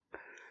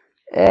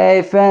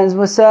Hey friends,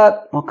 what's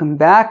up? Welcome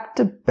back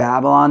to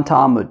Babylon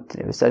Talmud.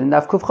 Today we're studying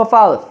Daf Kuf Chaf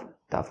Aleph,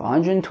 Daf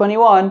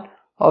 121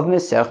 of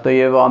Masechta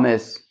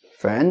Yevamis.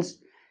 Friends,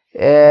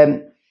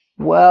 so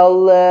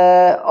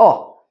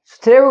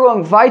today we're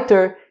going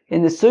weiter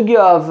in the sugya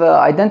of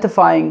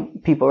identifying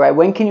people, right?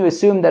 When can you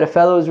assume that a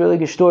fellow is really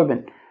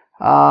gestorben?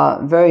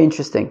 Very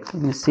interesting. We're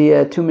going to see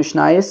two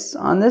Mishnayos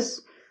on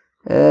this.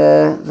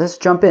 Let's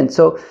jump in.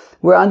 So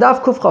we're on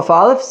Daf Kuf Chaf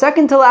Aleph,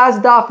 second to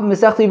last Daf of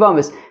Masechta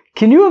Yevamis.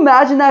 Can you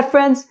imagine that,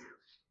 friends?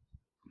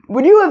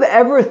 Would you have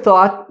ever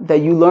thought that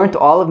you learned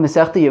all of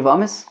Masechta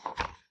Yevamis?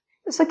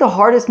 It's like the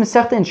hardest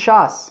Masechta in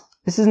Shas.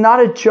 This is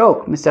not a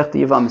joke, Masechta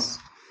Yevamis.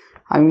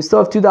 I mean, we still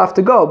have two daf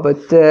to go, but,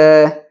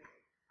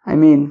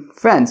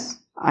 friends,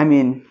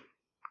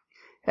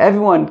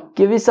 everyone,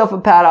 give yourself a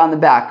pat on the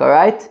back,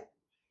 alright?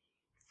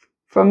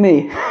 From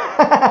me.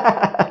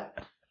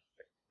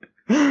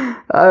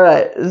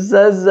 Alright,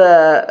 says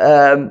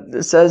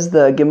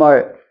the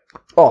Gemara.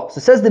 So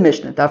says the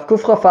Mishnah. Daf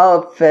Kuf Chaf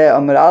Aleph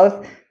Amud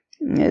Aleph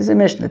is a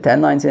Mishnah,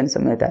 10 lines in,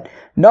 something like that.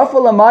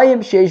 Nafal Amayim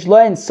Sheish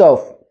Loim Sof.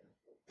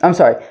 I'm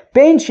sorry.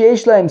 Bein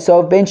Sheish Loim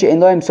Sof, Bein She'ein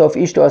Loim Sof,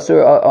 Ishto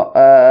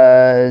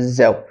Asur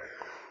Zeu.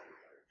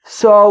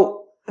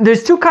 So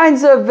there's two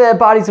kinds of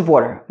bodies of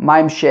water.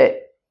 Mayim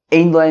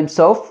She'ein Loim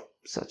Sof,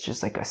 such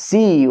as like a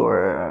sea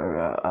or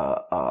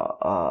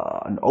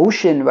an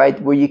ocean, right?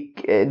 Where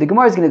the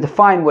Gemara is going to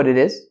define what it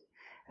is.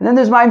 And then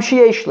there's Mayim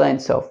Sheish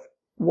Loim Sof.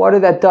 Water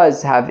that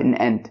does have an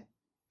end.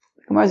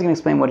 Gemara is going to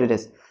explain what it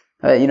is.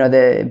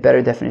 The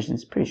better definition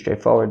is pretty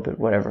straightforward, but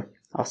whatever.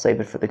 I'll save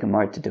it for the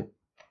Gemara to do.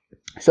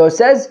 So it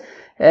says,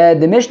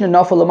 the Mishnah,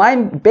 Nafal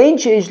Amayim, Bein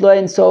Sheish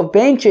Loim Sof,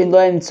 Bein She'ein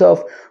Loim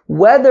Sof,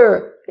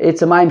 whether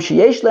it's a Mayim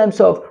Sheish Loim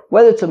Sof,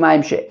 whether it's a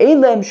Mayim She'ein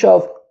Loim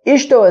Sof,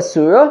 Ishto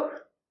Asura,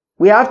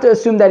 we have to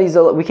assume that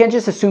we can't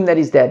just assume that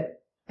he's dead.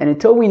 And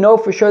until we know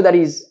for sure that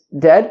he's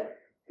dead,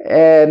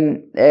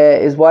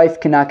 his wife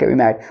cannot get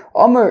remarried.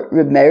 Omer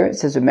Reb Meir,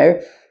 says Reb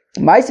Meir,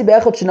 Ma'aseh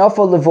be'echad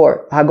shenafal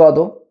levor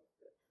hagadol.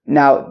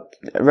 Now,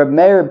 Reb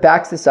Meir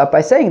backs this up by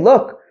saying,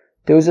 look,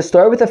 there was a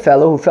story with a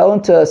fellow who fell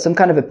into some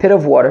kind of a pit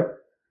of water,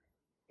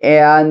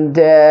 and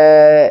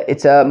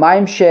it's a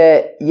ma'im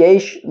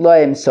she'yesh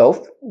loim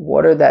sof,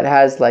 water that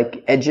has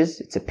like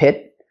edges, it's a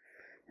pit.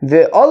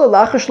 Ve'ol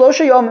alach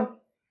shlosha yomim.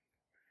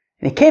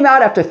 And he came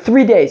out after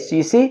 3 days. So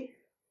you see,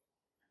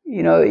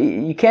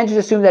 you can't just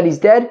assume that he's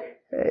dead.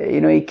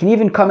 He can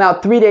even come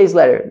out 3 days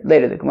later.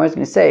 The Gemara is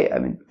going to say,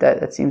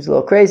 that seems a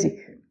little crazy.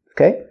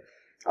 Okay?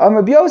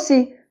 Rabbi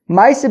Yossi,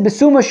 Ma'aseh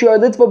besuma shi'ar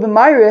litvo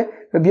b'mayre,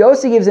 Rabbi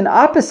Yossi gives an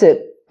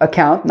opposite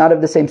account, not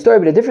of the same story,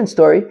 but a different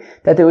story,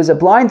 that there was a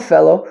blind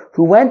fellow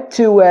who went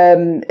to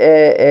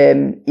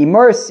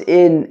immerse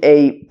in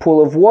a pool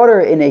of water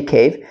in a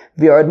cave,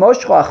 v'yard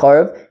moshcha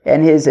acharav,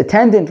 and his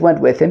attendant went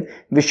with him,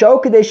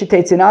 v'sho kadei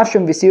sheteitzi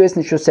nafsham v'sirus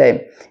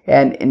nishoseim.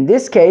 And in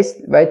this case,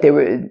 right,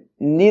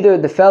 neither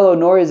the fellow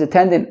nor his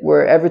attendant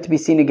were ever to be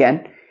seen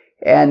again,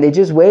 and they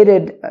just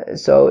waited.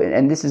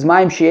 And this is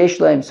Mayim Sheish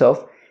Loim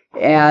Sof,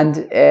 and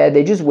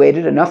they just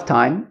waited enough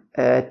time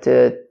that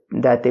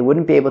they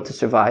wouldn't be able to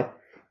survive.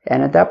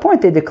 And at that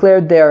point, they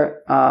declared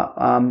their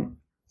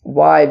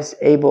wives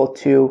able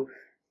to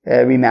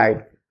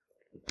remarry.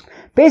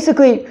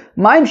 Basically,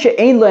 Mayim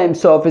She'ein Loim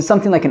Sof is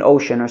something like an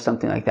ocean or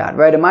something like that,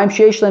 right? A Mayim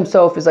Sheish Loim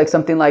Sof is like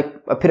something like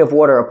a pit of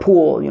water, a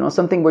pool,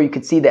 something where you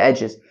could see the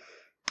edges.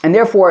 And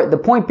therefore, the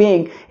point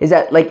being is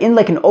that, like in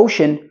like an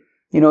ocean,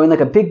 in like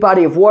a big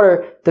body of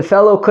water, the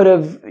fellow could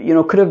have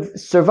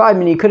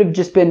survived. He could have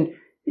just been,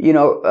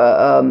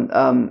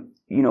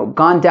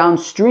 gone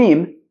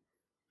downstream,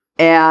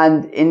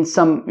 and in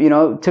some,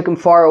 took him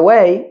far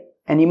away,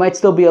 and he might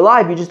still be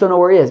alive. You just don't know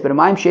where he is. But a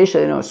Mayim Sheish,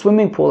 a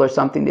swimming pool or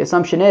something, the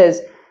assumption is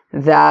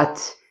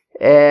that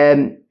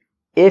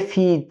if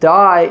he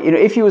died,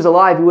 if he was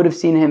alive, you would have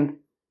seen him,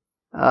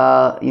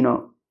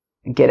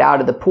 get out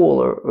of the pool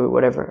or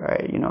whatever,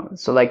 right?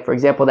 So like, for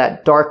example,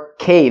 that dark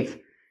cave,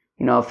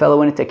 a fellow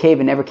went into a cave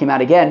and never came out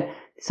again.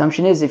 The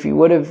assumption is if he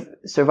would have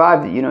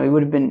survived,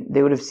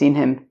 they would have seen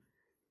him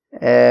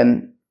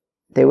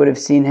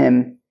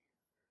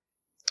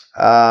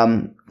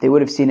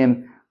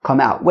come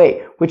out.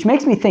 Wait, which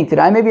makes me think, did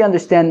I maybe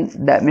understand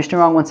that Mishnah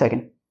wrong? 1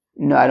 second.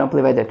 No, I don't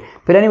believe I did.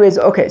 But anyways,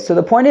 okay, so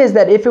the point is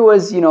that if it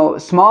was,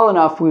 small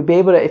enough, we'd be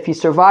able to, if he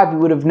survived, we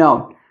would have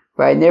known.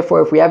 Right, and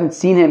therefore, if we haven't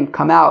seen him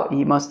come out,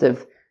 he must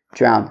have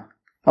drowned.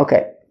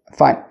 Okay,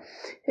 fine.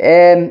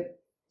 In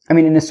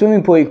a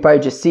swimming pool, you could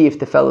probably just see if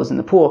the fellow's in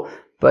the pool.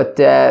 But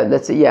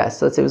let's say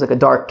it was like a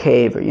dark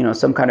cave or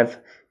some kind of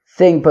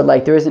thing. But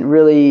like there isn't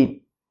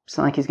really. It's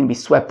not like he's going to be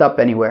swept up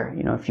anywhere.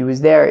 If he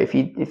was there, if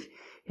he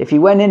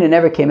went in and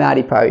never came out,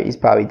 he's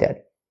probably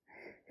dead.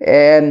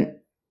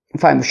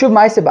 Fine.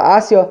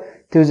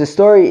 There was a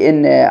story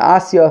in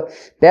Asya,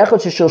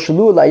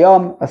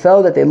 a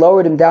fellow that they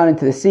lowered him down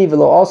into the sea,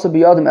 also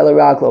biyodem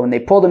elaraglo. When they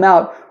pulled him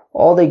out,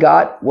 all they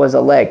got was a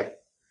leg.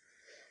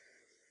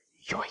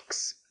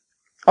 Yikes.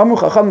 The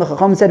Chacham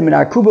said,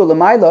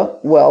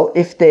 well,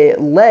 if the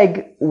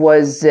leg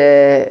was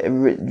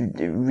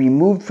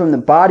removed from the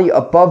body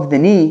above the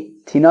knee,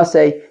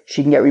 tinase,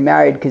 she can get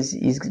remarried because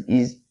he's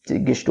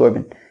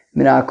gestorben.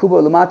 Mina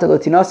akubo lamata lo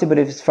tinase, but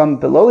if it's from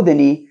below the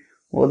knee,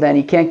 well then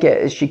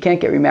she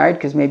can't get remarried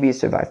because maybe he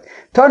survived.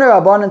 Taner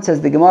Rabbanan,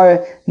 says the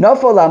Gemara,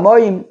 nafal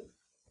lamoyim,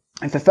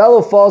 if a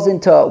fellow falls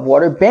into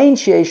water, bein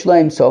sheish lo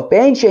himsof,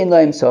 bein shein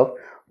lo himsof,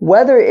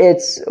 whether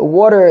it's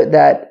water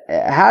that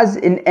has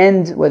an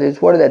end, whether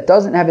it's water that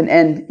doesn't have an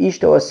end,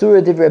 ishto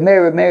asura divrei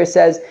Meir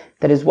says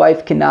that his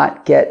wife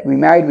cannot get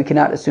remarried. We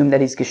cannot assume that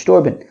he's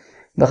gestorben.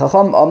 The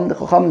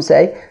Chacham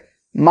say,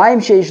 Maim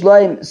sheish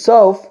loim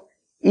sof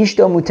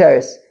ishto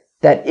muteris,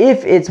 that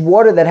if it's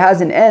water that has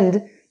an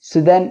end, so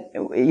then,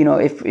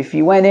 if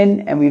he went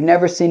in and we've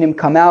never seen him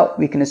come out,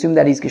 we can assume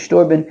that he's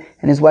gestorben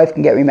and his wife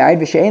can get remarried.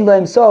 V'she'ein lo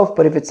himsof,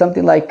 but if it's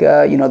something like,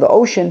 the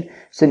ocean,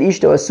 so an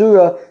ishto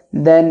asura,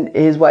 then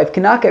his wife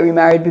cannot get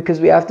remarried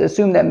because we have to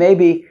assume that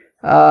maybe,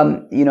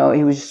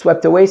 he was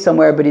swept away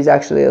somewhere, but he's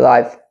actually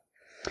alive.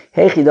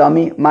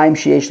 Heichidami, maim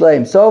sheyesh lo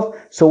himsof.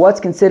 So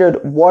what's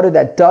considered water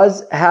that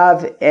does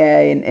have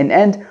an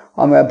end?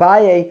 Amar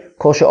Abaye,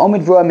 kol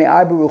she'omid v'roa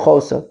me'arba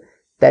ruchoso.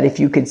 That if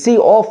you could see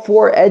all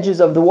four edges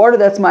of the water,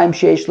 that's ma'im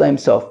sheish lo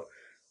himsof.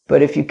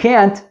 But if you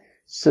can't,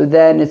 so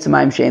then it's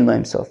ma'im shein lo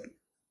himsof.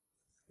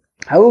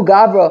 Ha'u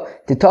gavra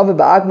titove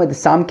ba'agma de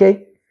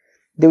samke.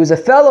 There was a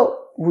fellow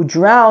who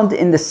drowned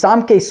in the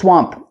Samke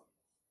swamp.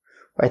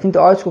 Or I think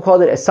the article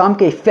called it a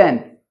Samke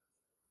fen.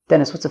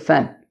 Dennis, what's a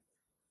fen?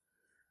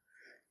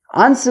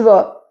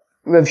 Ansiva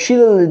Rav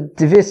Shila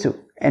Devisu.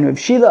 And Rav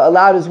Shila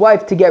allowed his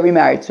wife to get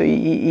remarried. So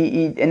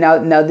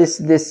now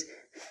this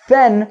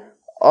fen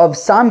of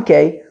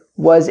Samke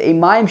was a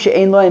Maim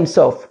She'ein Lo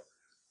Himsof.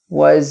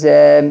 Was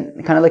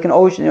kind of like an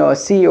ocean, a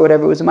sea or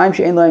whatever. It was a Maim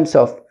She'ein Lo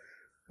Himsof.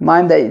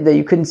 Maim that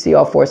you couldn't see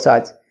all four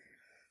sides.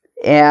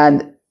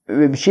 And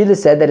Rabbi Shila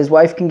said that his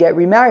wife can get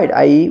remarried,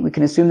 i.e., we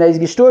can assume that he's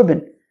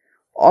gestorben.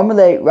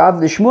 Amalei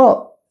Rav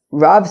Shmuel.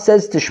 Rav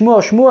says to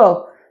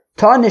Shmuel,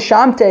 Ta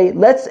Nishamte,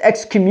 let's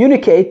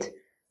excommunicate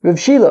Rav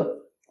Shila.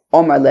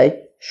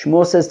 Amalei,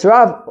 Shmuel says to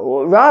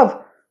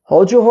Rav,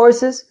 hold your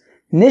horses.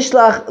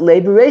 Nishlach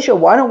leberesha,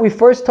 why don't we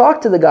first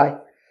talk to the guy?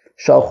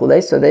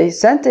 Shalchule, so they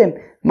sent him.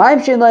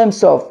 Maim she'ein lo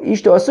himsof,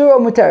 ishto asura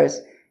muteris.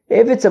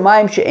 If it's a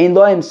maim she'ein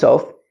lo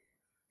himsof,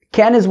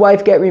 can his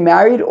wife get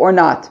remarried or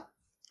not?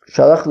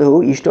 Shalach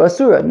lehu ishto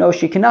asura. No,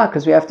 she cannot,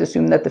 because we have to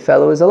assume that the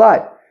fellow is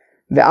alive.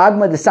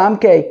 Ve'agma de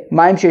samke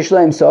maim she'ein lo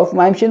himsof,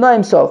 maim she'ein lo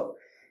himsof.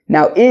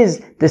 Now,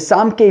 is the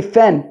samke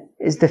fen,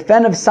 is the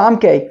fen of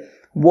samke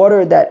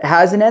water that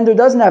has an end or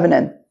doesn't have an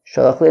end?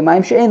 Shalach le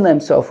maim she'ein lo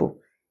himsofu.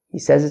 He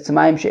says it's a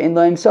ma'im she'ein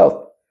lo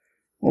himsof.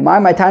 Well,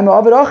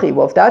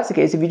 if that's the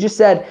case, if you just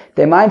said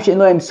that ma'im she'ein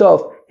lo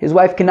himsof, his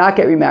wife cannot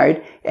get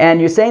remarried, and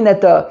you're saying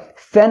that the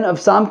fen of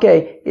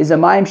Samke is a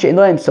ma'im she'ein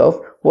lo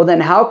himsof, well then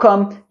how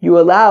come you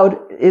allowed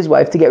his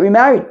wife to get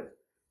remarried?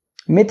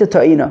 Mita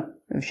ta'ina.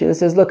 If Shila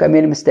says, look, I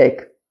made a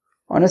mistake.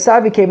 On a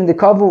savi came in the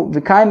kavu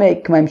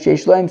v'kaime k'ma'im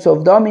she'esh lo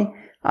himsof dami.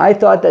 I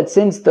thought that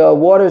since the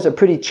waters are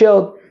pretty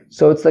chilled,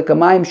 so it's like a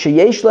ma'im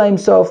she'esh lo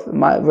himsof,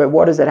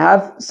 waters that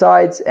have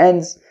sides,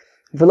 ends,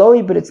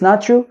 Velohi, but it's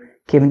not true.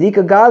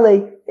 Kevendika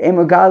gale,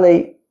 emer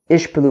gale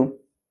ishpelu.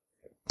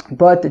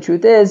 But the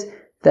truth is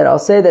that I'll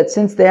say that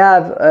since they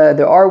have,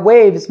 there are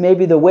waves,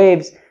 maybe the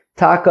waves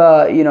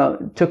taka,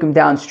 took him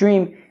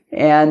downstream,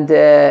 and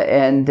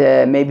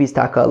maybe he's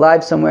taka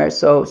alive somewhere.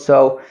 So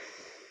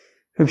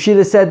Rav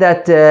Shila said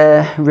that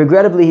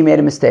regrettably he made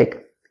a mistake.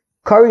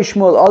 Kari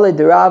Shmuel ole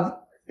de Rav.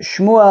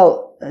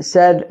 Shmuel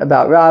said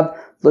about Rav,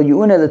 lo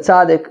yu'una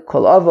l'tzadik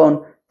kol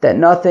avon, that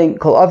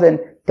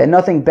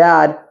nothing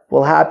bad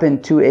will happen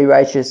to a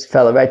righteous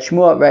fellow, right?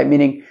 Shmuel, right?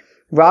 Meaning,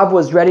 Rav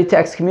was ready to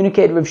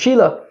excommunicate Rav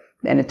Shila,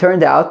 and it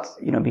turned out,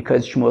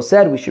 because Shmuel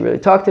said we should really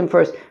talk to him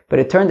first, but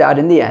it turned out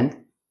in the end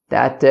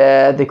that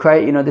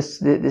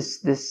this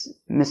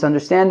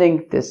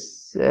misunderstanding,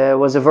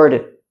 was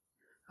averted.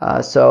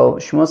 So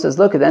Shmuel says,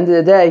 look, at the end of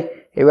the day,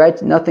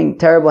 nothing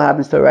terrible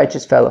happens to a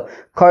righteous fellow.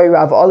 Kari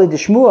Rav Ali de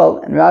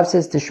Shmuel, and Rav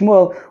says to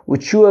Shmuel,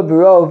 Uchua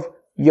Barov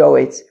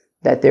Yoetz,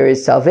 that there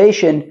is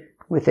salvation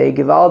with a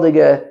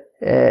Givaldige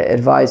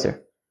advisor.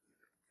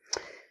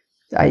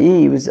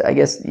 I.e., he was,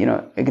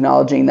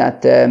 acknowledging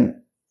that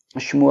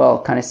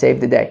Shmuel kind of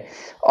saved the day.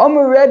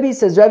 Omer Rebbe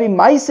says, Rebbe,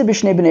 Maise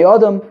b'shnei b'nei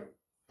Adam,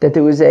 that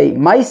there was a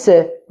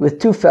Maise with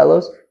two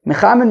fellows,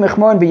 Mecham and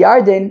Mechmor and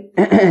B'Yarden,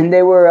 and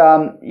they were,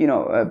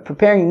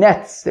 preparing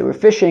nets. They were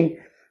fishing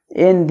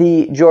in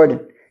the Jordan.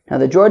 Now,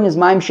 the Jordan is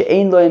Maim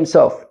she'ein lo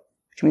himsof,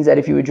 which means that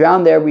if you were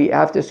drowned there, we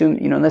have to assume,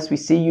 unless we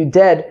see you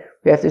dead,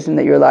 we have to assume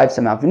that you're alive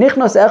somehow.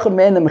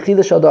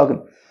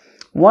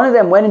 One of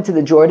them went into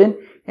the Jordan,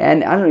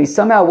 and he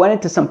somehow went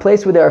into some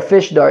place where there are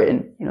fish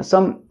darting.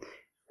 Some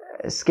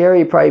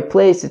scary probably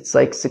place. It's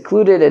like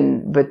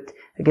secluded, but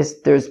I guess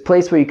there's a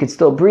place where you could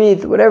still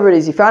breathe. Whatever it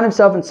is, he found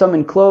himself in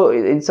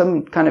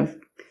some kind of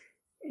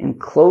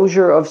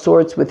enclosure of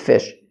sorts with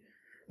fish.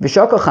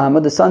 V'shaka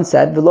Chama, the son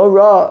said, "V'lo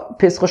ra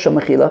pischa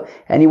shamachila,"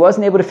 and he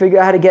wasn't able to figure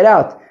out how to get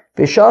out.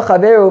 V'shach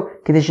Haveru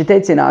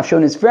kedishetetzinav,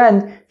 and his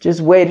friend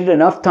just waited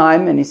enough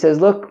time, and he says,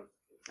 "Look,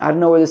 I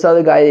don't know where this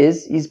other guy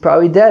is. He's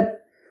probably dead."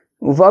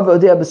 And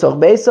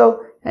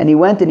and he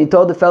went and he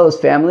told the fellow's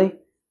family,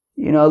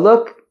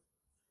 look,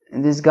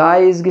 this guy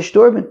is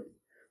gestorben.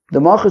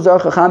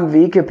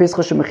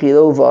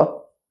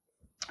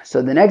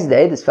 So the next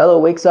day, this fellow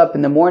wakes up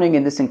in the morning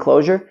in this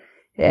enclosure,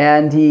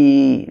 and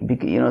the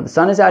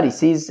sun is out, he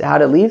sees how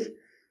to leave,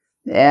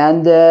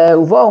 and he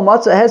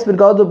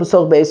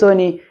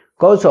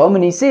goes home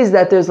and he sees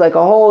that there's like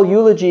a whole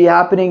eulogy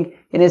happening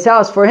in his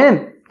house for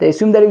him. They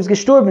assume that he was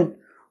gestorben.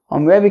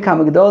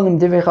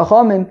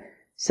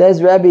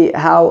 Says Rabbi,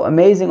 how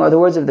amazing are the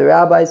words of the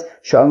rabbis,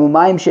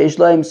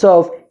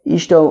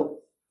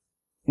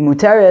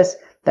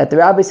 that the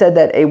rabbi said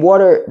that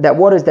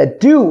waters that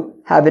do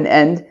have an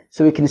end,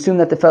 so we can assume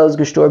that the fellow is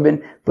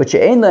gestorben, but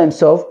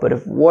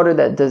if water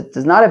that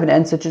does not have an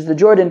end, such as the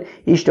Jordan,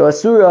 ishto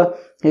asura,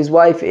 his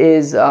wife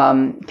is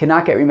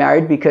cannot get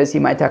remarried because he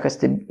might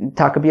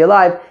taka be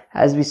alive,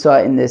 as we saw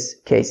in this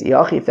case.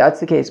 If that's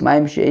the case,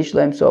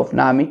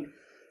 nami.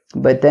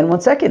 But then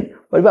 1 second,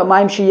 what about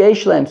ma'im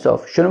sheyesh lehem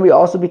sof? Shouldn't we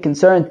also be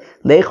concerned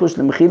lechush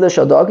lemechila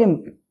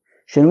shadagim?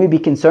 Shouldn't we be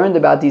concerned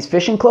about these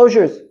fish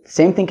enclosures? The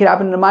same thing could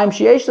happen in the ma'im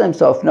sheyesh lehem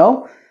sof,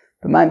 no?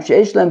 But ma'im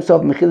sheyesh lehem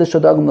sof mechila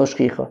shadagim lo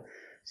shchicha.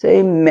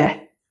 Say meh.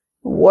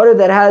 Water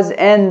that has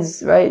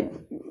ends, right?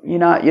 You're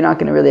not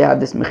going to really have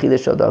this mechila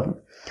shadagim.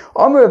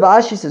 Amar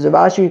Rav Ashi, says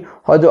Rav Ashi,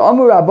 hadu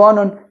amar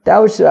rabbanon, that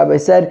which the rabbi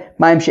said,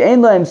 ma'im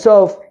she'ein lehem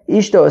sof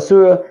ishto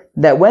asura,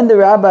 that when the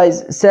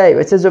rabbis say,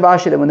 it says Rav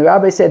Ashi, that when the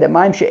rabbis say that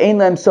ma'im she'ein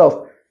lehem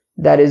sof,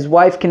 that his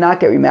wife cannot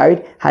get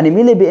remarried,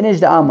 hanimile be'inish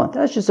da'ama,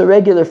 that's just a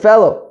regular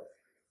fellow.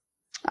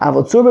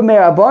 Avol tzurba me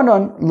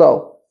rabbanon,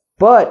 lo.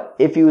 But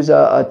if he was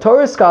a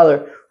Torah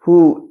scholar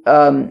who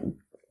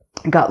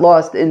got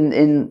lost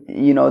in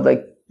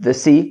like the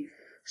sea,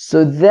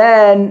 so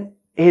then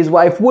his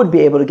wife would be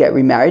able to get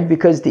remarried,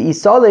 because the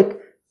isalik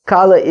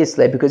kala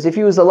isle, because if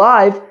he was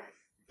alive,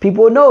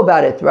 people would know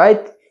about it,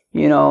 right?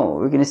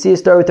 We're going to see a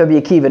story with Rabbi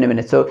Akiva in a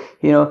minute. So,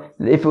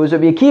 if it was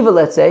Rabbi Akiva,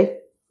 let's say,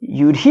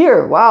 you'd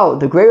hear, wow,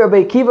 the great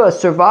Rabbi Akiva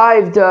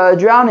survived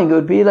drowning. It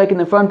would be like in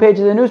the front page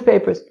of the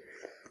newspapers.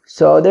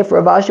 So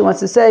therefore, Rav Ashi wants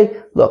to say,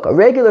 look, a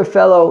regular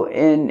fellow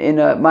in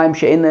a ma'im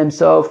she'ein lehem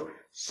sof,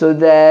 so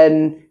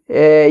then,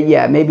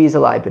 maybe he's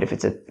alive. But if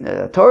it's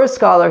a Torah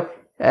scholar,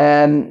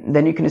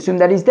 then you can assume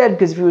that he's dead,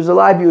 because if he was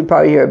alive, you would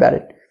probably hear about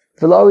it.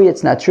 V'loi,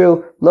 it's not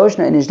true.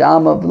 Loshna inish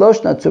da'ama,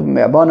 v'loshna tzub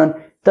me'abonon.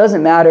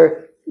 Doesn't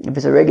matter if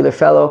it's a regular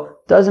fellow.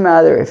 Doesn't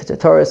matter if it's a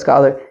Torah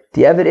scholar.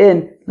 Di'evet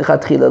in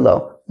l'chatchila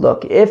lo.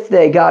 Look, if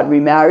they got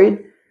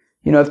remarried,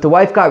 if the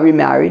wife got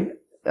remarried,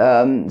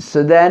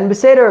 so then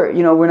beseder,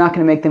 we're not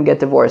going to make them get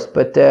divorced.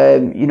 But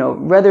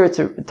whether it's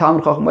a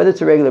Talmud Chacham, whether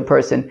it's a regular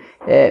person,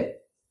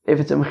 if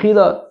it's a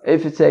mechila,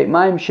 if it's a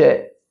ma'im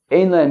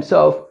she'ein lehem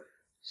sof,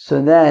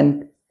 so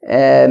then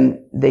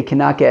they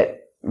cannot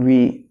get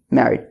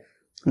remarried.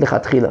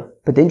 Lechatchila.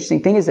 But the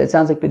interesting thing is that it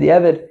sounds like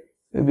b'di'evid it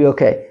would be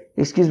okay.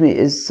 Excuse me,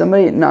 is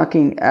somebody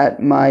knocking at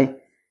my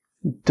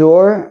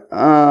door?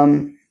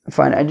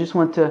 Fine, I just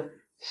want to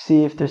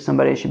see if there's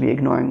somebody I should be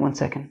ignoring. 1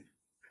 second.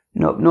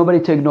 Nope, nobody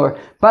to ignore.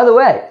 By the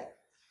way,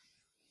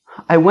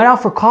 I went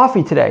out for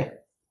coffee today.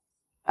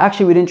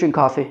 Actually, we didn't drink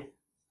coffee.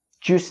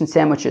 Juice and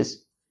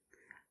sandwiches.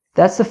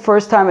 That's the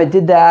first time I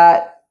did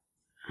that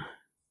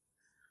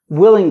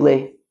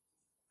willingly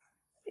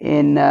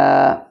in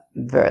a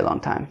very long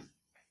time.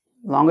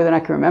 Longer than I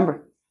can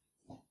remember.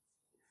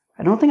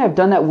 I don't think I've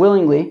done that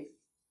willingly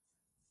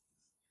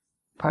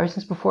probably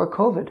since before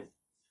COVID.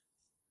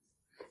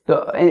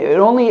 It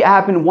only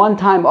happened one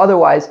time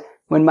otherwise,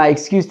 when my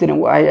excuse didn't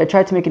work. I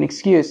tried to make an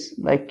excuse,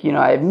 like,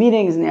 I have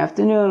meetings in the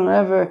afternoon,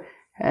 whatever,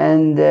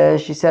 and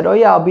she said, oh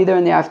yeah, I'll be there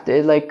in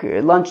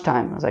the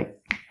lunchtime. I was like,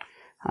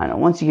 I don't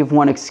know, once you give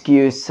one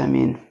excuse, I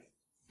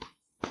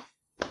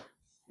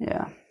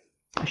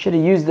should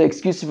have used the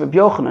excuse of Rabbi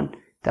Yochanan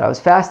that I was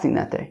fasting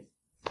that day.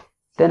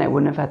 Then I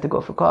wouldn't have had to go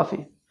for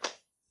coffee.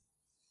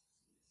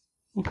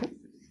 Okay,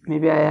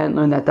 maybe I hadn't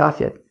learned that daf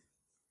yet.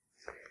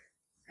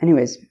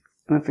 Anyways,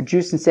 I went for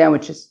juice and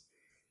sandwiches.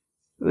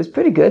 It was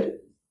pretty good.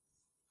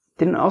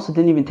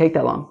 Didn't even take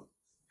that long.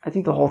 I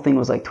think the whole thing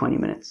was like 20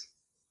 minutes.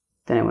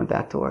 Then I went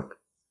back to work.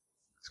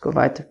 Let's go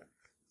weiter.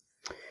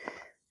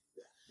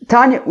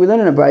 Tanya, we learn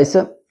in a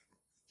brisa.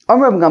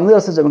 Amar Rabbi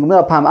Gamliel says, Rabbi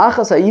Gamliel, Pam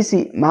achas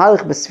ha'isi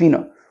mahalich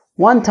b'sfina.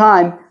 One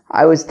time,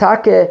 I was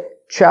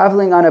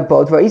traveling on a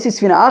boat. V'ha'isi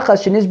sfina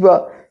achas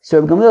shenizbra. So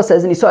Rabbi Gamliel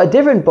says, and he saw a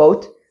different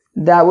boat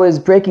that was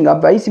breaking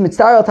up. V'ha'isi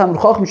mitzar al Talmud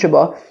Chacham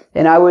sheba.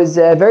 And I was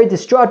very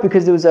distraught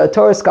because there was a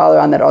Torah scholar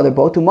on that other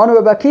boat. Umanu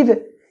Rabbi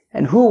Akiva.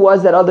 And who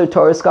was that other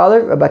Torah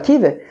scholar? Rabbi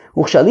Akiva.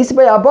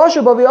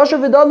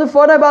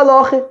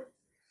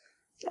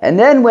 And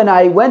then when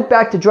I went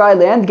back to dry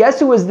land, guess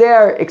who was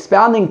there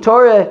expounding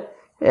Torah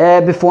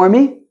before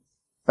me?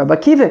 Rabbi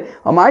Akiva.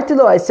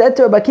 Amartilo, I said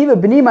to Rabbi Akiva,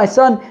 B'ni, my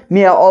son,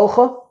 Mia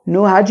Olcha.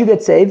 No, how'd you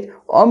get saved?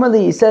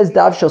 Amarli, he says,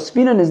 Dav shel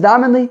Sfina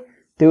nizdamanli.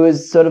 There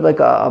was sort of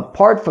like a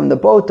part from the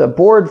boat, a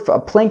board,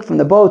 a plank from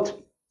the boat.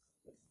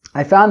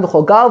 I found the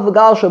chogal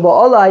v'gal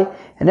sheba'olai,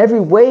 and every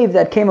wave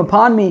that came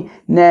upon me,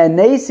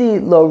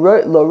 ne'nesi lo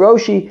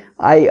roshi,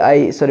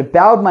 I sort of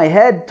bowed my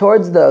head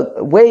towards the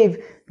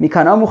wave,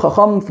 Mikanamu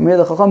Chacham, from here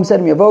the Chacham said,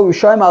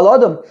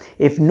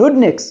 if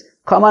nudniks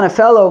come on a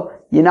fellow,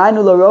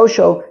 Yinainu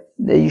Larosho,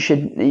 that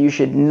you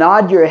should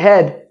nod your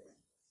head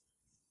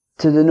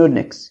to the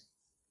nudniks.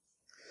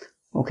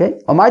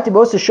 Okay.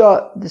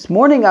 This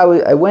morning I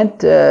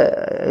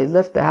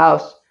left the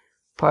house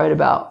probably at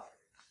about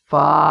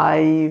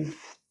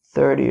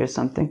 5:30 or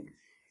something.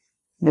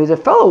 There was a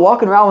fellow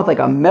walking around with like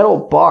a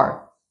metal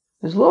bar.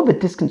 It was a little bit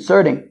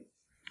disconcerting.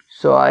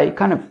 So I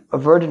kind of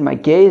averted my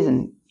gaze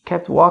and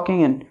kept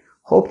walking and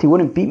hoped he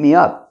wouldn't beat me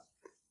up.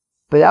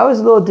 But that was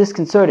a little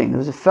disconcerting. There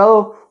was a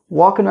fellow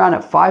walking around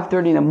at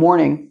 5:30 in the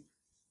morning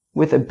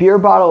with a beer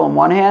bottle in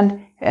one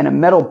hand and a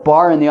metal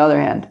bar in the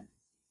other hand.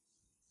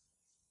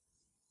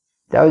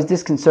 That was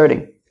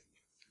disconcerting.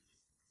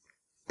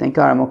 Thank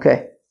God I'm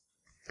okay.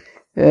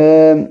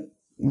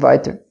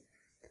 Weiter.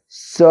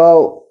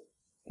 So,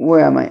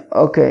 where am I?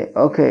 Okay.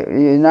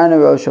 Nana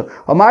Rosho.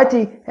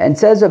 Omarti, and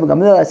says Rabbi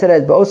Gamliel, I said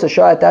at Ba'osa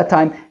Shah at that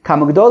time,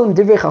 Kamagdolim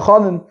Divrei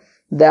Chachamim,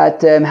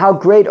 that how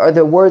great are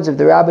the words of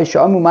the Rabbi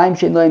Sha'amu Mayim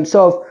Shein Lo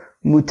Yimsof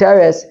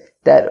Muteres,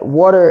 that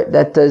water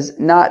that does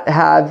not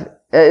have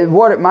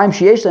water Mayim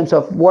Sheyesh Lo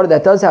Yimsof, water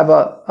that does have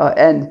a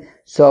end,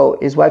 so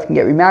his wife can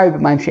get remarried.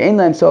 But Mayim She'ein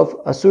Lo Yimsof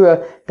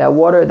Asura, that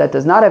water that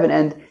does not have an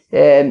end,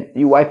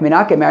 your wife may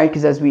not get married,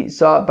 because as we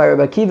saw by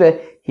Rabbi Akiva,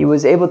 he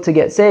was able to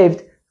get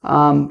saved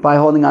by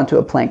holding onto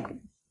a plank.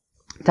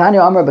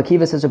 Tanya Amar Rabbi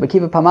Akiva says, Rabbi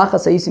Akiva Pamacha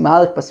Saisi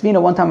Mahalik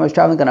Pasvina. One time I was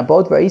traveling on a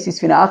boat, Va'isi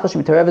Sfina Achash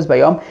Mitareves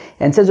Bayom,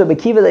 and says Rabbi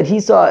Akiva that he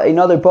saw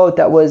another boat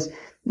that was,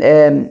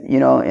 in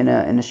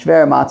a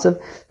shver matzav.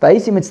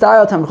 Va'isi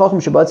Mitztayel Tam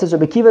Chochem Shabbat, says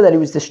Rabbi Akiva that he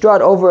was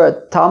distraught over a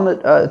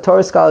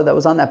Torah scholar that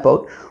was on that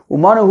boat.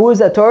 Umanu, who is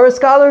that Torah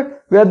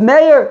scholar? Reb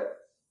Meir.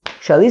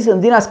 Shalis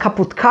Dinas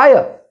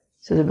Kaputkaya.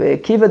 Says Rabbi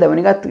Akiva that when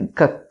he got to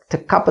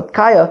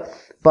Kaputkaya,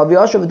 Babi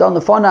Yoshev Don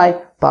Lefonai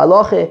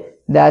Ba'aloche,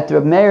 that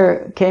Reb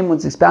Meir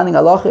was expounding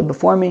halacha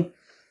before me.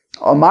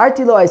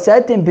 Omartilo, I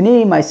said to him,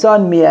 B'ni, my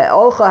son,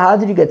 Mi'olcha, how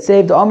did you get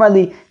saved?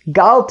 Omarli,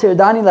 Gal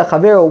Tirdani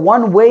Lachavero,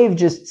 one wave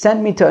just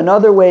sent me to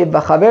another wave,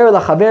 V'chavero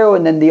Lachavero,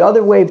 and then the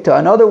other wave to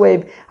another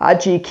wave,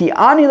 Achi Ki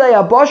Ani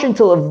Le'abosh,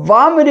 until it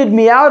vomited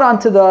me out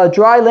onto the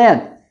dry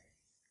land.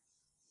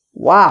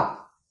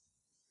 Wow.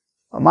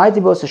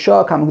 Omartilo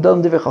Sashah,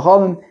 Kamagdolim Divrei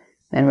Chachamim,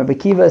 and Rabbi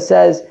Akiva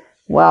says,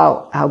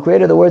 wow, how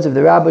great are the words of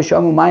the Rabbi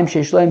Shamu Mayim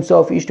Sheish Lo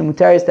Yimsof Ishto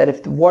Muteres, that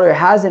if the water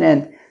has an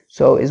end,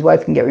 so his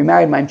wife can get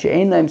remarried, Mayim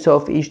She'ein Lo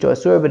Yimsof Ishto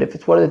Asur, but if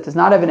it's water that does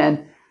not have an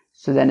end,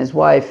 so then his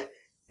wife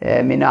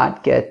may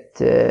not get,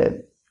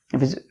 if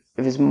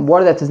it's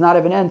water that does not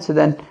have an end, so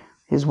then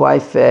his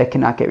wife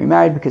cannot get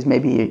remarried, because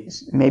maybe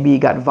he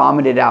got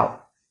vomited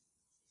out.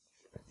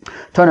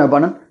 Tana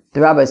Rabbanan,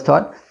 the rabbis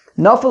taught,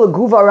 Nafal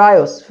Guva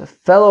Rayos, if a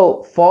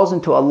fellow falls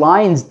into a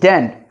lion's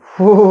den,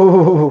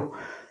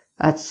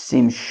 that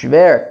seems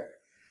schwer.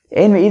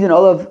 Ein me'idin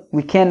olav,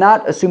 we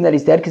cannot assume that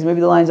he's dead, because maybe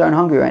the lions aren't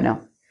hungry right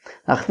now.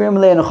 But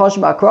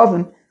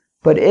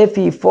if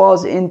he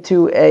falls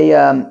into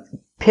a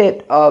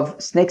pit of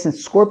snakes and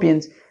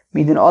scorpions,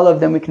 me'idin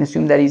olav, then we can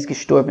assume that he's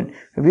gestorben.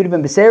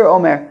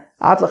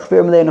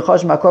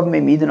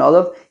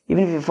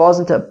 Even if he falls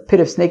into a pit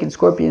of snake and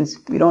scorpions,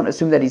 we don't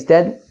assume that he's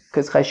dead,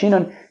 because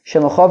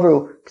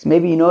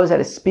maybe he knows how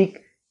to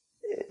speak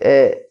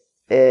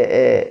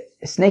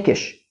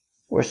snakish.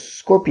 Or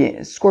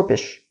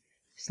scorpish,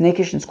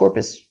 snakish and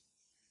scorpish.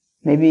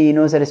 Maybe he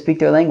knows how to speak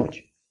their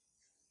language.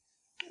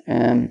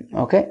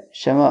 Okay.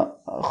 Shema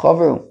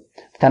chavru.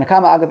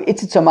 Tanakama agav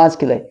itzitzo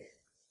mazkile.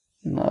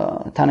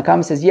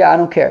 Tanakama says, yeah, I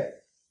don't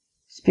care.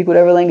 Speak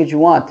whatever language you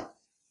want.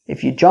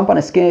 If you jump on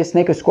a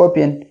snake or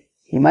scorpion,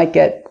 he might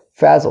get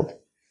frazzled.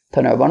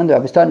 Tanarabanan, the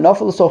Rabbi started,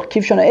 nafal soch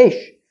kivshon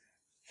ha'esh.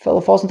 Fellow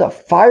falls into a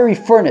fiery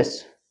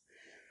furnace.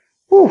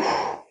 Whew.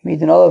 We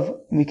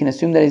can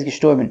assume that he's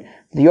gestorben.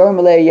 The Yoram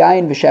Malay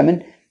Yain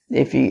V'Shemen,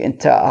 if you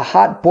into a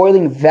hot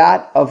boiling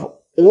vat of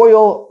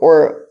oil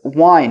or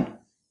wine,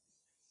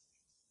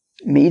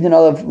 Me'idin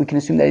Olav, we can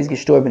assume that he's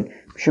gestorben.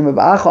 If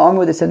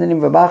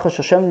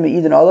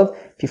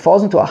he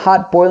falls into a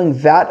hot boiling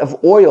vat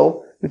of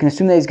oil, we can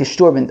assume that he's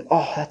gestorben.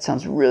 Oh, that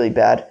sounds really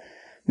bad.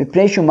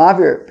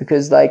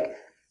 Because like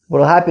what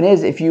will happen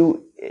is if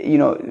you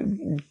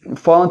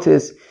fall into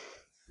this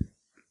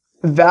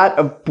vat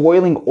of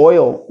boiling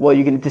oil, well,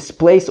 you're going to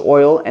displace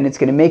oil and it's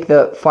going to make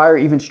the fire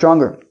even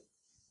stronger.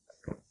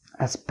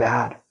 That's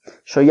bad.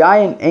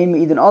 Shoyayin ain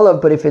me'idin olav,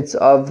 but if it's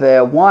of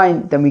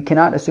wine, then we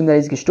cannot assume that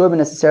he's gestorben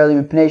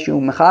necessarily,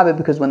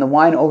 because when the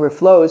wine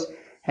overflows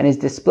and is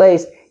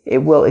displaced, it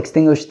will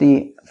extinguish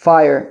the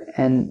fire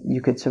and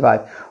you could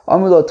survive.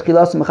 But they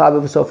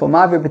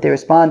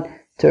respond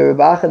to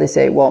Rabacha, they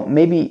say, well,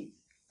 maybe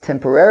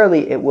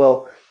temporarily it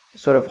will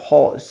sort of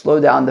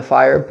slow down the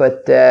fire,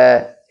 but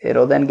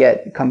it'll then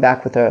come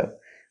back with a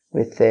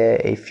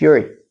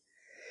fury.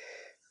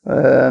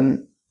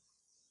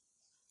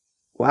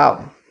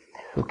 Wow.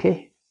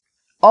 Okay.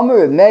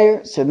 Amr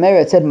Meir, so Meir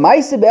had said, that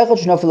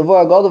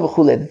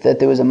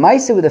there was a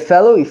Maisa with a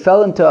fellow, he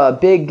fell into a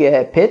big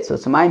pit, so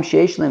it's a Mayim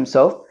Sheish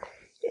himself,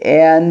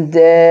 and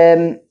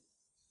 3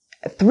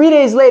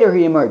 days later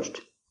he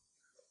emerged.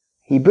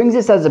 He brings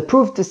this as a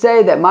proof to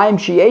say that Mayim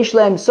Sheyesh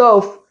Lehem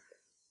Sof,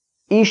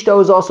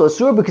 Ishto is also a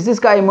sur, because this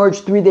guy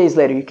emerged 3 days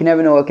later. You can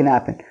never know what can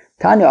happen.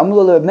 Tanya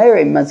Amrul Reb Meir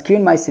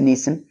Mazkirin Ma'aseh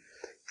Nisim.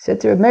 He said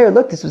to Reb Meir,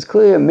 look, this was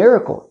clearly a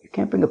miracle. You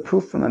can't bring a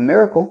proof from a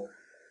miracle.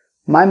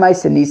 My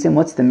Ma'aseh Nisim,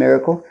 what's the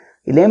miracle?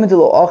 If you're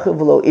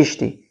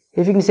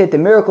going to say the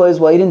miracle is,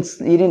 well, he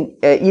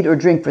didn't eat or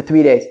drink for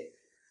 3 days.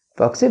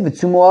 It says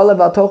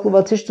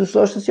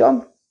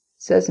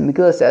in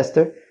Megillah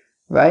Esther,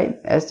 right?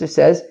 Esther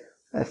says,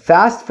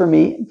 fast for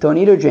me, don't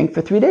eat or drink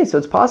for 3 days. So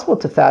it's possible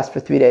to fast for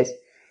 3 days.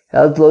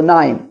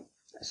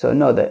 So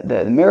no,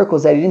 the miracle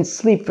is that he didn't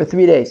sleep for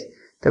 3 days.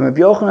 Because Rabbi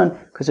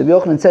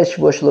Yochanan says,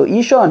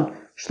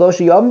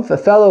 if a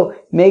fellow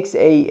makes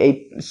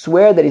a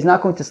swear that he's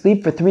not going to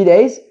sleep for 3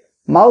 days,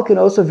 Malkin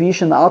also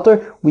Vishan the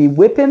altar, we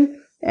whip him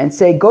and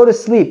say, go to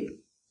sleep.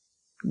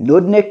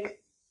 Nudnik,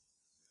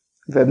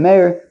 Reb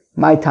Meir,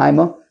 my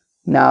timer.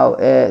 Now,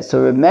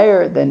 so Reb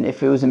Meir, then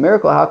if it was a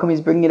miracle, how come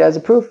he's bringing it as a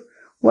proof?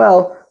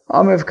 Well,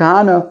 Amr of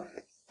Kahana,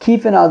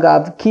 Kifin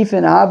al-Gav,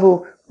 Kifin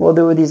havu. Well,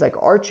 there were these like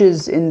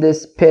arches in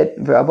this pit.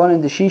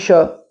 V'Rabbanan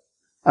Deshisha.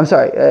 I'm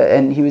sorry,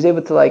 and he was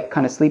able to like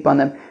kind of sleep on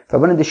them.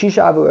 V'Rabbanan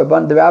Deshisha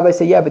avu. The rabbi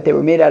said, yeah, but they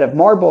were made out of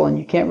marble, and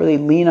you can't really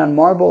lean on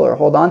marble or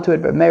hold on to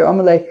it. Reb Meir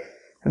Amalei,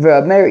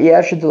 Reb Meir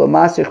Yeshadul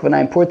Masich. When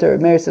I import it,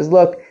 Reb Meir says,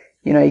 look,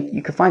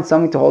 you could find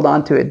something to hold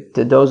on to it,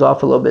 to doze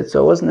off a little bit.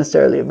 So it wasn't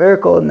necessarily a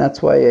miracle, and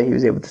that's why he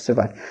was able to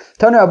survive.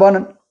 Tana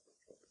Rabbanan,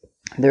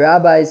 the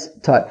rabbis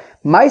taught.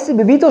 There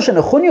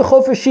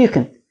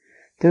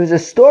was a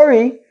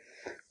story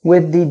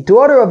with the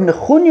daughter of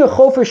Nechunya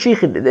Chofer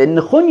Shichin. In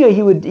Nechunya,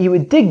 he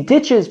would dig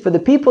ditches for the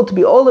people to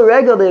be all the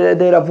regal,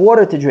 they'd have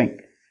water to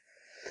drink.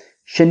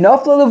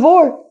 Shenafla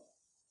Levor.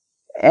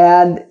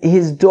 And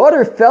his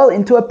daughter fell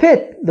into a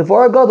pit, the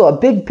Vora Gadol, a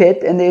big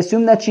pit, and they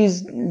assumed that she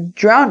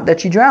drowned.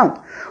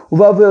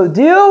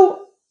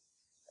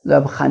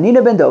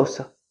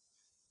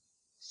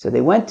 So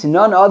they went to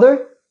none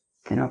other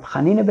than Rab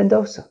Chanina ben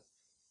Dosa.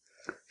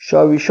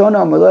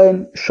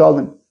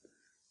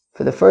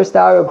 For the first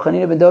hour, Rab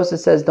Chanina ben Dosa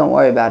says, don't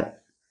worry about it.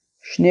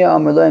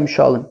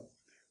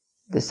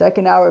 The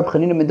second hour, Rab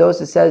Chanina ben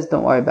Dosa says,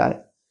 don't worry about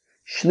it.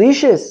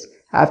 Shlishis,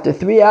 after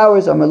 3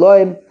 hours, Rab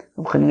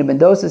Chanina ben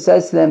Dosa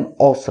says to them,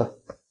 also,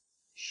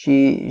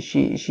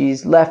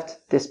 she's left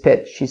this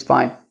pit. She's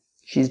fine.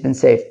 She's been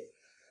saved.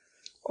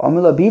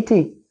 Amrula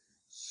Biti.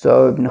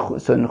 So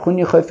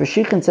Nechunya Chofer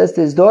Shichin says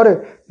to his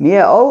daughter,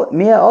 Mia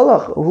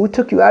Olach, who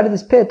took you out of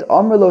this pit?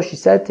 Amrlo, she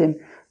said to him,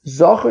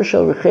 Zocher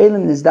shel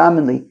Rechelim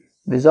nizdaminli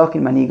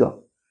v'zokin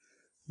manigo.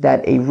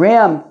 That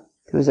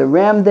there was a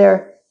ram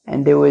there,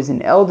 and there was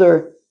an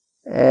elder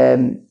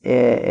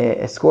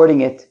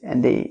escorting it,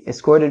 and they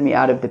escorted me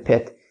out of the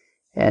pit.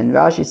 And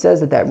Rashi says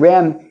that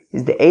ram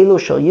is the Elo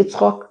Shel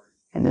Yitzchok,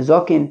 and the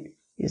Zokin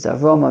is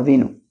Avram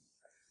Avinu.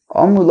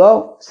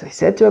 Amrulo, so he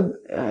said to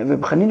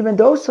Reb Chanina ben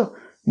Dosa,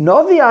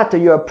 Noviata,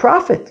 you're a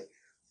prophet.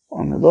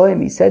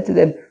 Amruloim, he said to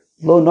them,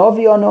 Lo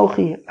Novi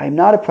Anochi, I am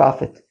not a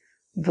prophet.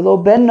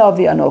 V'lo ben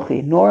Novi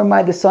Anochi, nor am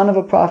I the son of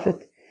a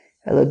prophet.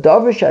 Elo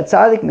Dover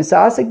Shatzadik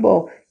Misasik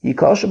Bo,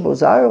 Yikosha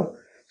Bozaro.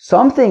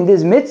 Something,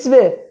 this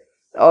mitzvah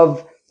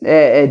of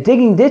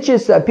digging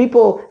ditches so that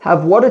people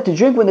have water to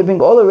drink when they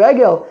bring all the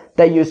regel,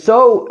 that you're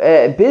so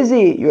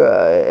busy,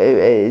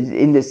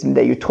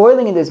 that you're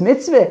toiling in this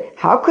mitzvah.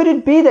 How could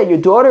it be that your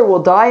daughter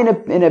will die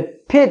in a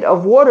pit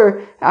of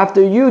water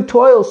after you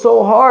toil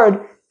so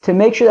hard to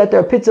make sure that there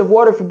are pits of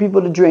water for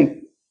people to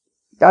drink?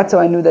 That's how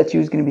I knew that she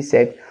was going to be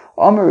saved.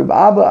 Amar Reb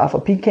Abba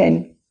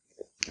Afapikein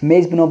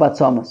Meiz Beno Bat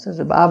Tzoma, says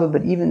Reb Abba,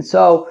 but even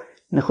so,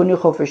 Nechunya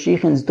Chofer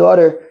Shichin's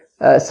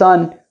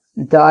son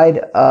died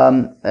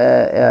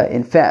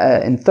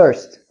in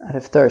thirst, out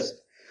of thirst.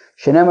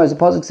 Shenemar, as the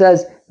pasuk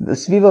says,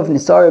 "Svivav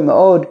nisara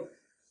meod,"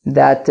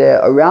 that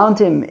around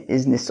him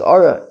is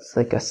nisara. It's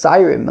like a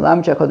siren.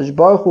 Melam Hakadosh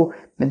Baruch Hu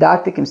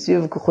medaktikim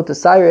svivav kuchut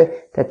asayre.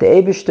 That the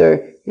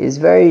Eibishter is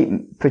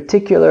very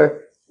particular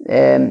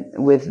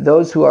with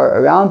those who are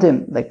around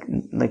him, like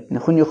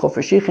Nechunya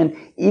Chofer Shichin,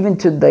 even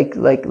to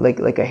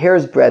like a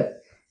hair's breadth,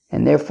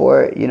 and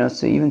therefore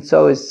so even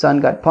so his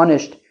son got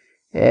punished.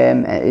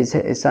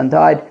 His son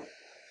died.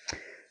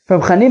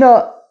 From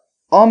Chanina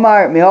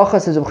Omar Meocha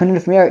says Reb Chanina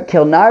from here,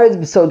 Kel Naretz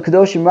B'Sod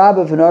Kedoshim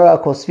Rabba V'Nora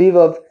Kol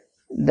Svivav,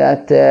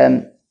 that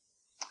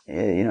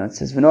it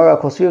says V'Nora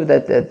Kol Svivav,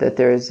 that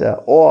there is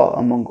awe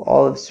among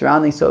all of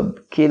surroundings. So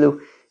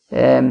Kilu,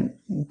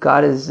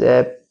 God is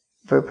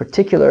very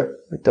particular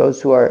with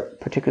those who are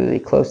particularly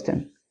close to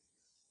Him.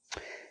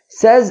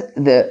 Says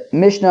the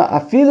Mishnah,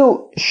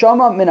 Afilu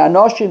Shama Min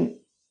Anoshim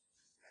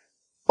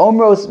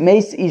Omros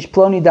Meis Ish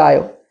Ploni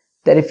Dayo,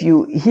 that if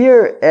you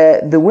hear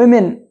the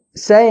women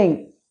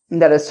saying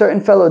that a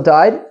certain fellow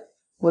died,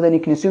 well then you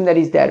can assume that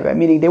he's dead, right?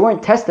 Meaning they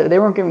weren't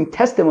giving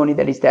testimony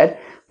that he's dead,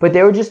 but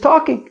they were just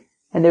talking,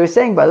 and they were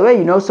saying, by the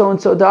way, so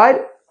and so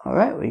died. All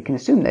right, well you can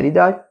assume that he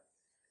died.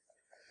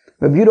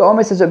 Rabbi Yehuda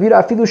Omer says, Rabbi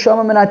Yehuda Afilu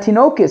Shama Min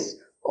Atinokis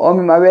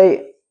Omer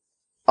Marei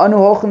Anu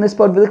Hochen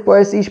Nispod V'Lik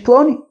Boris Ish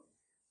Ploni.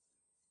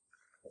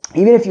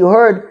 Even if you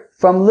heard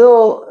from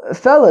little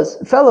fellows,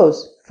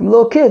 from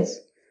little kids,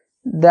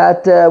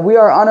 that we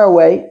are on our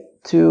way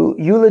to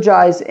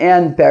eulogize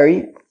and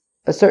bury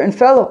a certain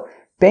fellow.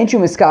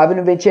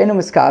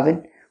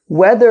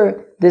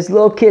 Whether this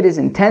little kid is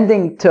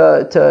intending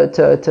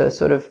to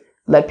sort of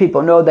let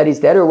people know that he's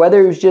dead, or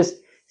whether he was just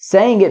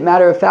saying it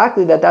matter of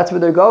factly that that's where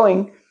they're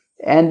going,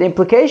 and the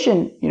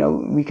implication,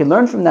 we can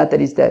learn from that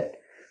he's dead.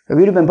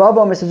 Rabbi Yehuda ben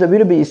Bava says, Rabbi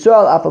Yehuda ben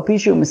Yisrael, afal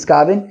pishu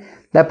miskavin,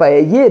 that by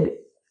a yid,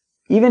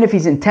 even if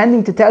he's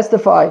intending to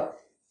testify,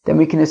 then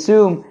we can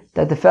assume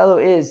that the fellow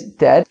is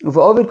dead. But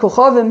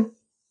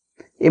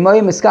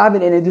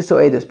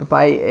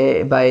by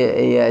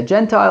a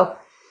Gentile,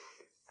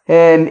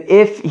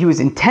 if he was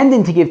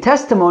intending to give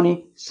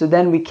testimony, so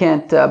then we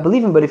can't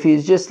believe him. But if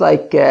he's just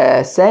like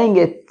saying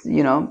it,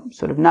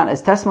 sort of not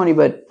as testimony,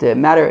 but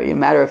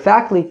matter of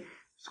factly,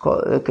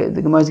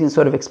 the Gemara is going to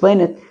sort of explain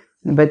it.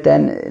 But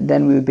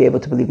then we would be able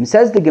to believe him.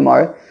 Says the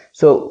Gemara.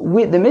 So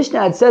the Mishnah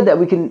had said that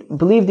we can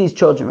believe these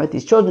children, right?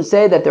 These children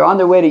say that they're on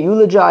their way to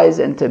eulogize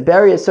and to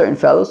bury a certain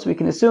fellow, so we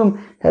can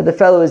assume that the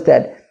fellow is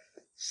dead.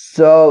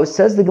 So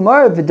says the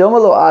Gemara, V'doma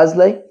lo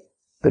azle,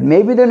 but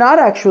maybe they're not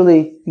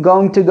actually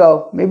going to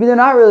go. Maybe they're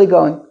not really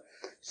going.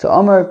 So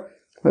Amar,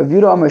 Rav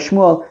Yehuda Amar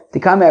Shmuel,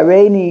 Tikame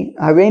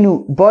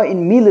harenu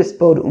ba'in milis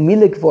bod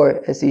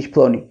umilikvor esish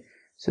ploni.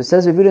 So it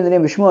says Rav Yehuda in the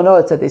name of Shmuel, no,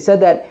 it's that they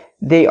said that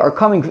they are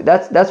coming,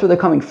 that's where they're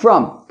coming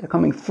from. They're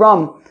coming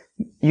from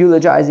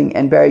eulogizing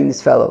and burying this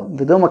fellow.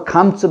 Maybe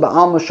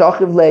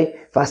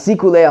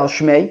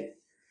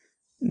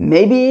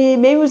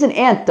it was an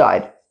ant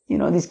died.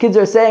 These kids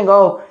are saying,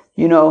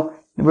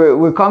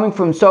 we're coming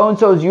from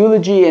so-and-so's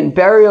eulogy and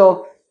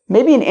burial.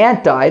 Maybe an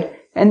ant died,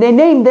 and they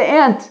named the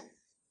ant.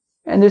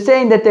 And they're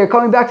saying that they're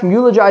coming back from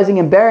eulogizing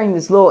and burying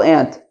this little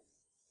ant.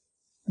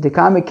 Well,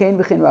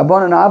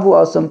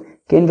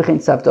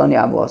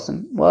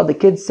 the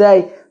kids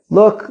say,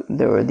 look,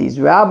 there were these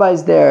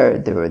rabbis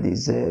there were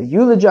these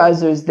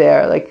eulogizers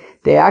there, like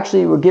they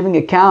actually were giving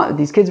account,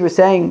 these kids were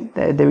saying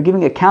that they were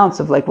giving accounts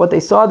of like what they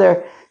saw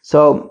there,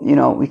 so,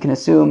 we can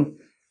assume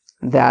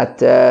that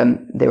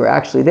they were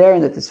actually there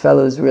and that this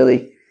fellow is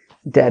really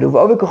dead. So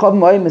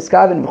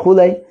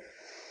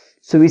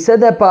we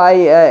said that by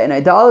an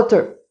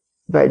idolater,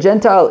 by a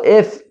Gentile,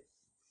 if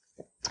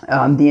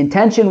the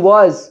intention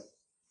was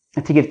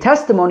to give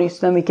testimony, so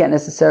then we can't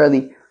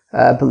necessarily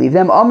believe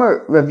them.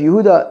 Amar Rav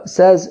Yehuda,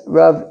 says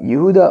Rav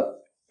Yehuda,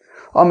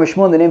 Amar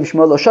Shmuel, the name of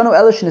Shmuel, Lo shanu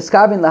elish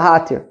niskavin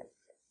lahatir.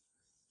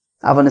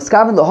 Aval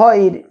niskavin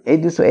laha'id,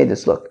 edus o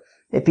edus. Look,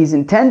 if he's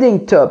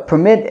intending to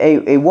permit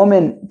a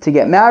woman to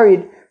get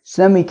married,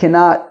 so then we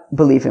cannot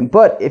believe him.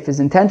 But if his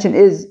intention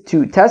is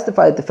to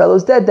testify that the fellow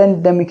is dead,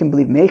 then we can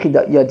believe Mechi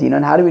Yadina.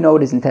 And how do we know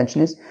what his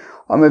intention is?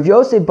 Amar Rav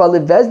Yosef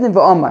baliv vezdin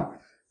v'amar.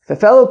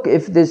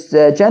 If this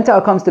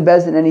Gentile comes to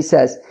Bezdin and he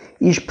says,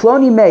 Ish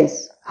ploni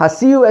meis,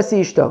 hasiyu es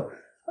ishto.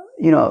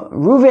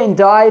 Ruvain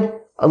died,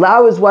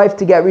 allow his wife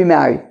to get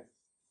remarried.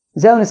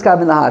 Zeh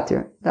niskavin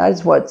lahatir. That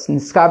is what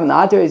niskavin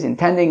lahatir is,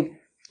 intending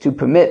to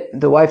permit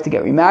the wife to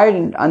get remarried,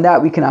 and on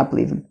that we cannot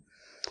believe him.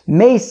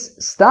 Meis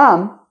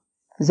stam,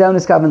 zeh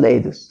niskavin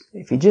leedus.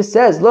 If he just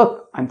says,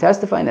 look, I'm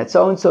testifying that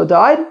so-and-so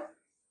died,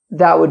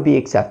 that would be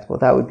acceptable,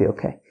 that would be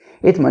okay.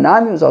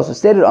 Itmanami was also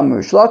stated on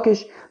Rish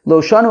Lakish, Lo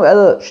shanu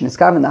ela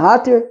shniskavin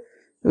lahatir.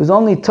 It was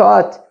only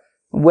taught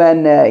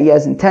when he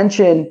has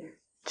intention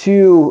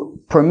to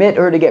permit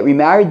her to get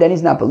remarried, then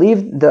he's not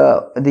believed,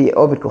 the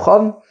Ovid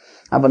Kuchavim.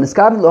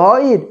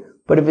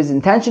 But if his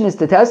intention is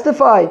to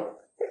testify,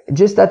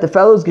 just that the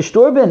fellow is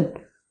gestorben,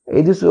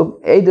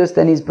 edus,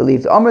 then he's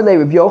believed. Amar le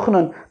Rabbi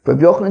Yochanan,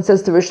 Rabbi Yochanan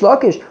says to Rish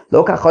Lakish,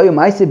 Lo kachayu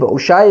ma'aseh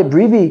ba'oshaya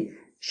bribi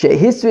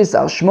shehisvis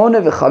al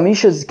shmona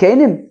v'chamisha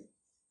zkenim.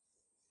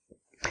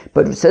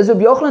 But it says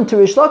Rabbi Yochanan to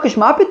Rish Lakish,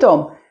 ma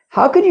pitom.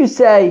 How could you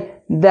say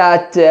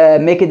that,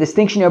 make a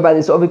distinction here by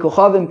this Ovid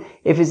Kuchavim,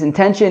 if his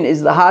intention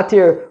is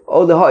lahatir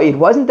or laha'id?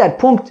 Wasn't that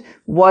punkt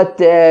what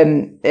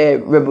Rabbi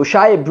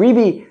Oshaya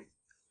Bribi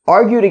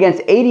argued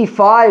against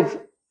 85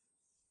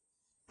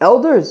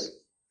 elders?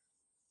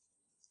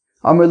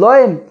 Amr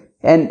Loim,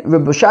 and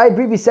Rabbi Oshaya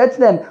Bribi said to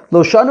them,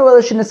 Lo shanu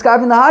ela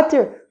sheniskavin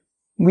lahatir.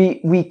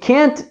 We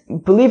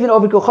can't believe in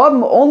Ovid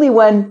Kuchavim only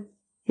when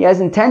he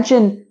has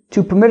intention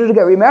to permit her to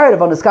get remarried.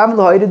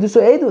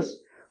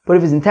 But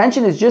if his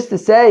intention is just to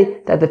say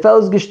that the fellow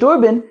is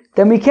gestorben,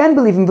 then we can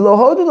believe him below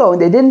hodulo,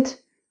 and they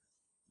didn't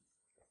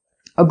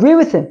agree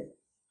with him.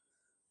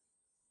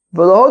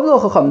 Below hodulo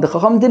chacham, the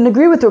chacham didn't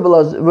agree with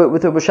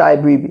Rabbi Shai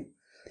Bribi.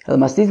 But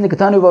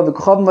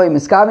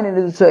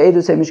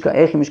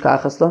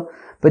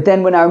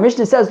then when our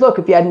Mishnah says, look,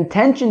 if he had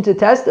intention to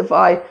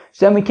testify,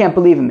 so then we can't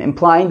believe him,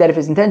 implying that if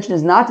his intention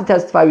is not to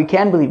testify, we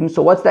can believe him.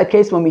 So what's that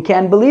case when we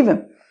can believe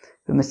him?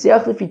 When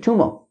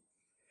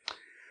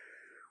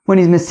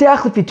he's Mesiach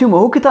Lefitumo,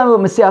 who could tell me what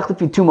Mesiach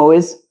Lefitumo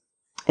is?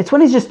 It's when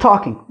he's just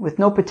talking with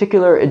no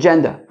particular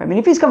agenda. I mean,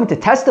 if he's coming to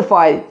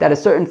testify that a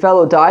certain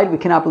fellow died, we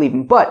cannot believe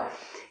him. But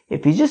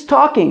if he's just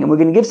talking, and we're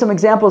going to give some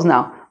examples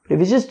now, but if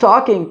he's just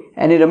talking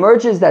and it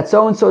emerges that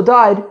so-and-so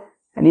died,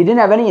 and he didn't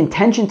have any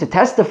intention to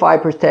testify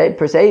per se,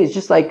 it's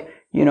just like,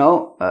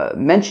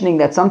 mentioning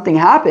that something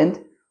happened,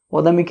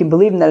 well then we can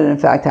believe that it in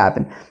fact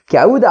happened.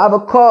 Like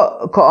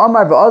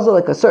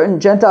a certain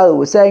Gentile who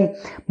was saying,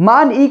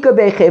 Man ika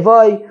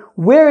bechevai,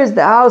 where is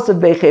the house of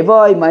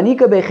Bechevai? Man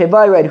ika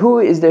bechevai, right? Who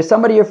is there?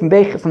 Somebody here from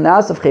the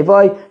house of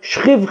Chevai?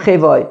 Shchiv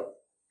Chevai.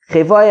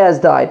 Chevai has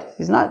died.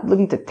 He's not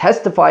looking to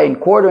testify in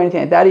court or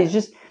anything like that.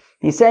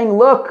 He's saying,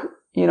 look,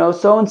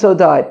 so and so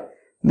died.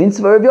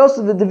 Mitzvah Rav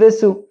Yosef the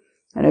Devisu,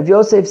 and Rav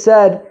Yosef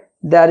said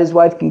that his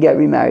wife can get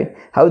remarried.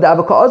 How the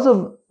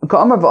Abakazov. There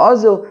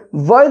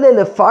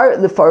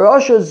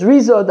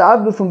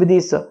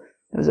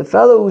was a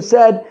fellow who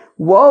said,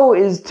 woe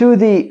is to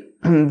the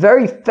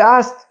very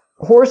fast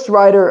horse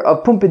rider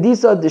of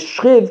Pumbedisa, the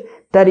Shchiv,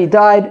 that he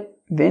died.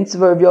 And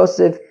Rav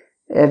Yosef,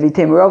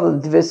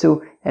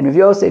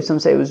 some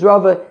say it was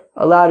Rava,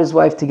 allowed his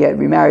wife to get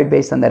remarried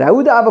based on that.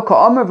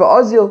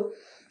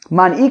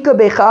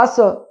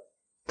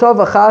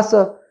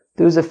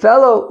 There was a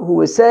fellow who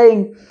was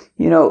saying,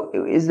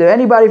 is there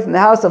anybody from the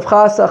house of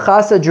Chasa?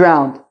 Chasa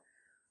drowned.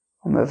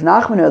 Rav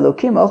Nachman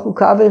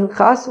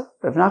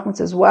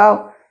says,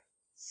 wow,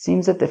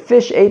 seems that the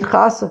fish ate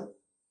Chasa.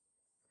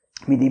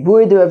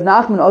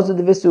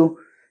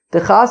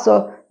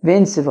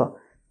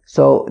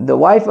 So the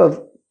wife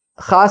of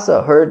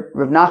Chasa heard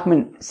Rav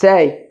Nachman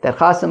say that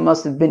Chasa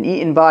must have been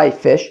eaten by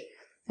fish,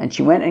 and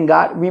she went and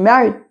got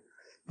remarried.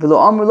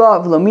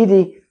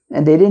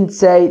 And they didn't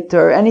say to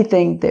her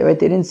anything. They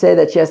didn't say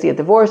that she has to get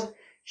divorced.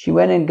 She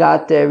went and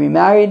got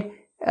remarried.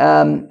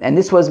 And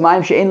this was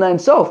Ma'im She'ein Lahem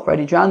Sof, right?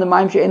 He drowned in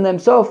Ma'im She'ein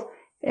Lahem Sof.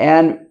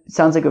 And it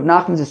sounds like Rav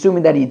Nachman's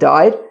assuming that he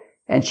died.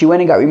 And she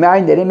went and got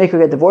remarried. They didn't make her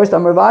get divorced.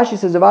 Amar Vashi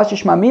says, Vashi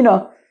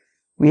Shmamina.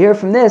 We hear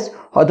from this,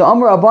 Hada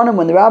Amar Abanim,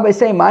 when the rabbis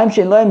say Ma'im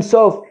She'ein Lahem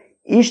Sof,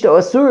 Ishta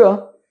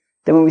Asura,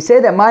 then when we say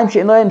that Ma'im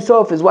She'ein Lahem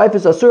Sof, his wife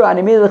is Asura,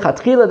 Animid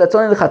L'Chatchila, that's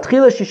only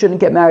L'Chatchila she shouldn't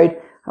get married.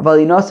 Aval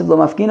Yinasiv Lo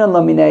Mafkinan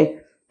Lo Minei.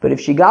 But if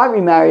she got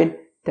remarried,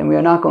 then we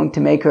are not going to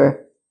make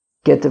her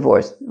get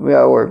divorced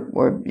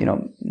or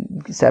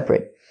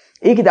separate.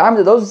 There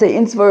are those who say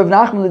Intzvar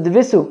Rav Nachman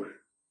l'Devisu.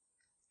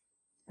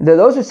 There are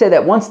those who say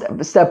that one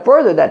step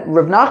further, that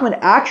Rav Nachman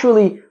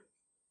actually,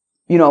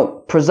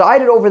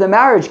 presided over the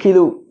marriage.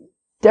 Kilu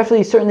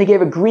definitely certainly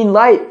gave a green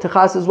light to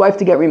Chasa's wife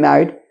to get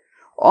remarried.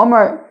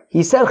 Omar,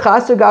 he said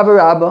Chasa Gavar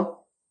Rabba.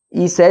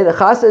 He said the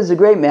Chasa is a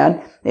great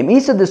man.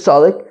 Isa the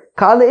Salik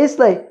Kala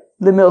Islay.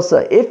 The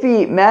Milsa, if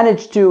he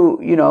managed to,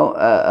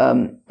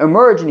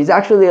 emerge and he's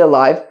actually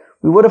alive,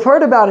 we would have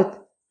heard about it.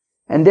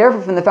 And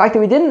therefore, from the fact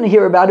that we didn't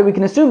hear about it, we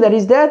can assume that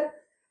he's dead.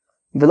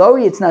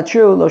 Veloi, it's not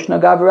true.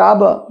 Loshna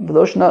Gavarabba,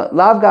 Veloshna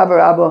Lav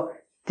Gavarabba,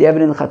 the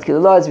evidence in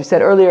Chatkilah, as we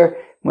said earlier,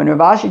 when Rav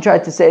Ashi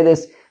tried to say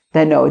this,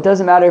 then no, it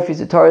doesn't matter if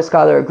he's a Torah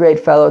scholar, a great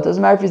fellow, it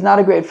doesn't matter if he's not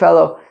a great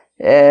fellow.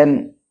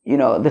 The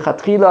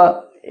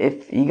Chatkilah,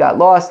 if he got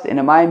lost in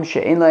a Ma'im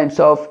She'ein Lahem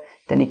Sof,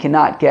 then we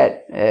cannot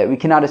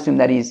assume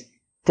that he's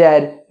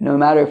dead, no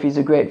matter if he's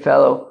a great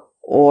fellow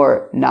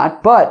or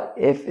not. But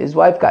if his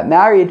wife got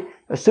married,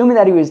 assuming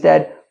that he was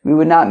dead, we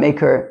would not make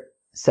her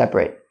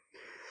separate.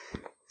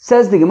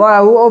 Says the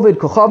Gemara, who Ovid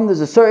Kochavim, there's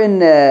a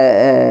certain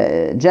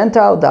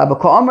Gentile, the Abba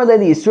Ka'amar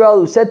Lady Yisrael,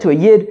 who said to a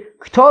Yid,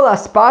 I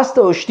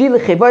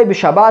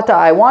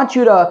want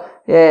you to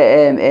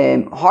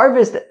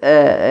harvest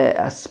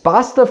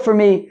aspasta for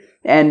me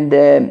and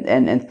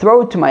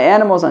throw it to my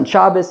animals on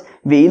Shabbos.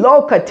 And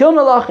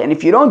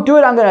if you don't do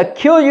it, I'm going to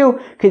kill you.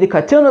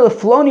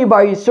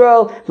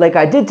 Like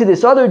I did to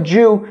this other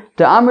Jew,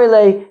 the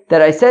Amrele,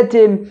 that I said to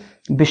him,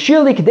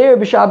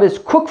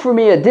 cook for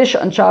me a dish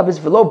on Shabbos,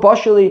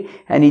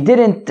 and he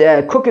didn't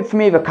cook it for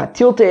me,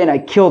 and I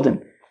killed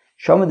him.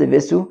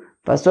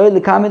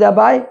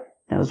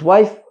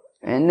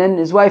 And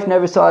his wife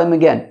never saw him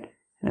again.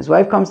 And his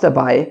wife comes to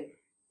Abaye,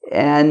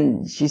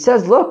 and she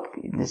says, look,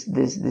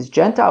 this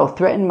Gentile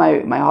threatened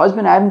my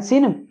husband, I haven't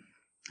seen him.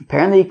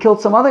 Apparently he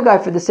killed some other guy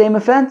for the same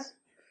offense.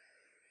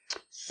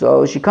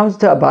 So she comes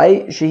to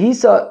Abaye,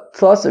 Shehisa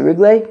Tlasa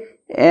Rigle,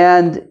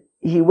 and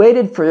he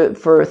waited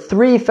for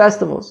 3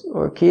 festivals.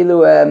 Or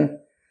Kilu,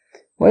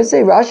 what does it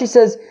say? Rashi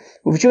says,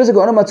 Rigle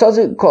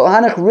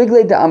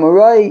de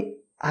Amorai,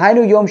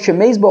 Hainu Yom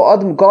Shemezbo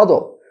Adam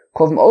Gadol.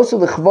 Kovim also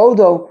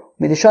l'chvodo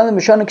midishanim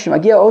mishanim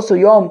k'shemagia also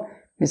yom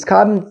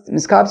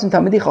miskabsim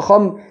tamidi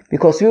chacham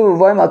because we were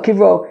voyim al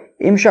kivro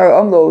im shar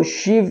amlo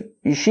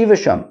yeshiva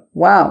sham.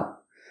 Wow.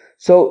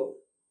 So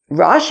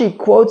Rashi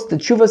quotes the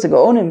Tshuvas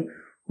HaGaonim,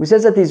 who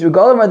says that these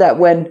regalim are that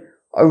when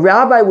a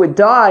rabbi would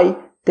die,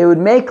 they would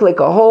make like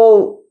a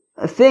whole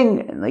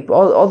thing, and like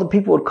all the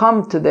people would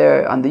come to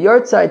on the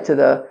yard side to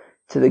the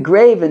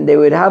grave, and they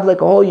would have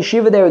like a whole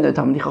yeshiva there, and the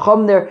Talmidei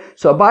Chacham there.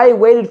 So Abaye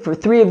waited for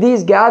 3 of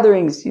these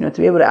gatherings, to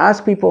be able to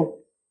ask people.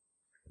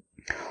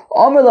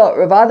 Amrla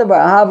Ravada bar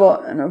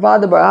Ahava, and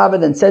Ravada bar Ahava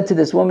then said to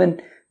this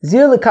woman,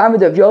 Zir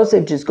l'kamid of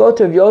Yosef, just go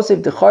to Rav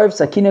Yosef, the Charv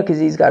Sakina, because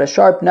he's got a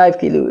sharp knife,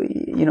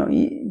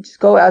 just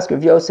go ask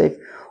Rav Yosef.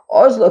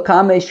 Ozlo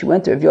Kame, she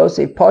went to Rav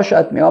Yosef,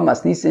 Poshat Me'om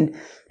Masnisin,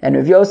 and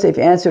Rav Yosef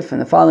answered from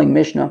the following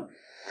Mishnah.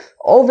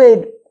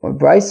 Oved, or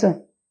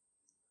Brisa,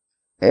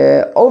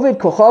 Ovid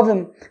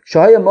Kochavim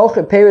Shahaya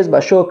Mocher Peres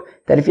Bashuk,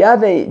 that if you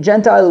have a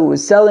Gentile who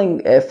is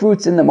selling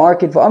fruits in the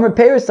market, V'amr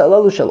Peres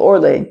Talalu Shal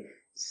Orlein,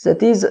 that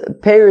these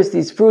pears,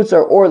 these fruits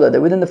are orla,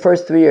 they're within the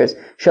first 3 years.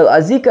 Shal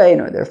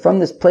Azika, they're from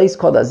this place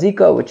called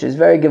Azika, which is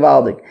very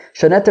givaldik.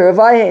 Shal Neter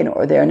Ravai,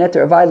 or they are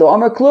Neter Ravai Lo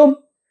Amr Klum.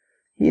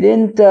 He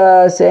didn't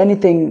say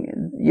anything.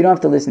 You don't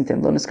have to listen to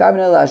him. Lo Niskaven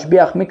El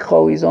Ashbiach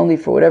Mikcho. He's only,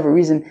 for whatever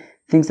reason,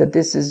 thinks that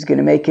this is going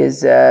to make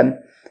his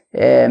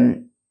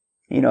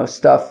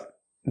stuff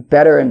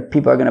better and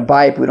people are going to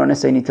buy it, but we don't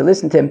necessarily need to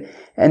listen to him.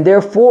 And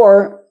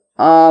therefore,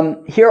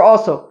 here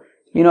also,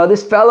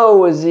 this fellow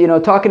was,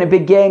 talking a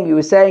big game. He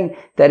was saying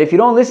that if you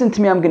don't listen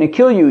to me, I'm going to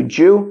kill you,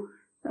 Jew.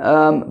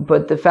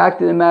 But the fact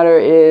of the matter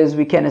is,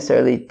 we can't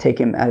necessarily take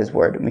him at his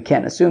word, and we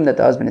can't assume that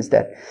the husband is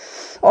dead.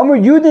 Omar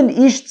Yudin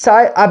ish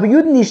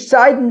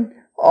Zeiden,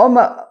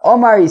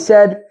 Omar, he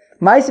said,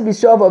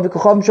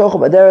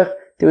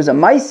 there was a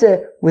maise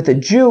with a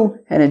Jew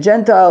and a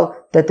Gentile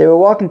that they were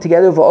walking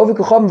together,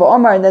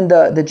 and then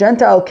the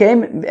Gentile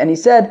came and he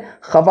said,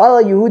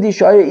 Chavala Yehudi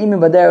shoyer imi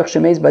baderech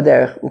shemeis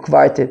baderech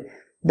ukvartiv,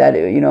 that,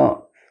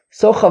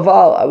 so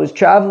chaval, I was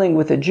traveling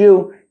with a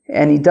Jew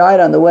and he died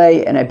on the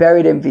way and I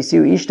buried him,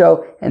 visiu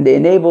ishto, and they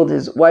enabled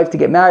his wife to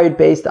get married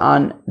based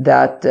on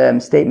that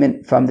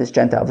statement from this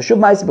Gentile. There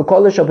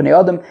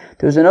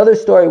was another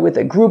story with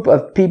a group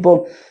of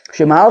people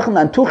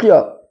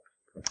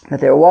that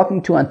they were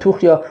walking to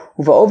Antuchya,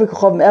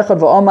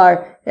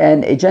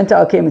 and a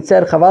Gentile came and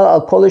said, that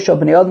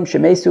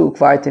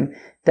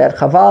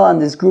chaval on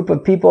this group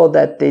of people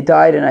that they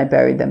died and I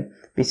buried them.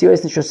 And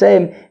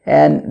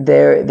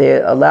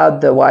they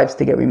allowed the wives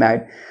to get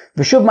remarried.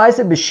 There was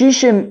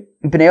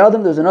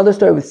another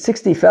story with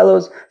 60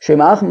 fellows,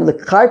 and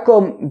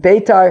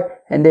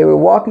they were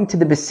walking to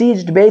the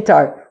besieged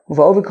Beitar,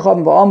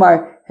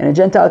 and a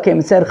Gentile came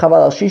and said,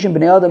 Chaval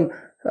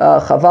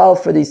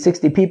for these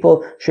 60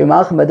 people,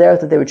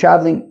 that they were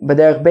traveling, that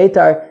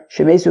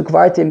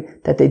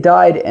they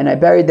died and I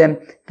buried them,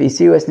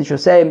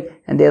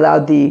 and they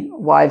allowed the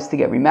wives to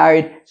get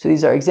remarried. So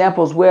these are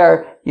examples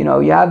where,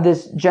 you have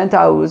this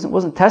Gentile who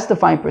wasn't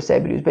testifying per se,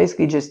 but he was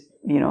basically just,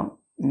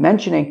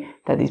 mentioning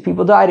that these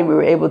people died, and we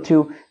were able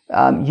to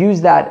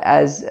use that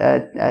as,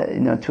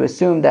 to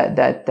assume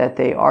that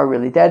they are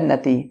really dead and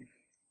that they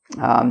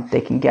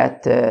can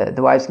get, the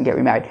wives can get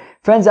remarried.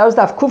 Friends, that was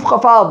daf Kuf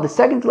Chafal, the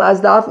second to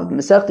last daf of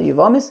Masechta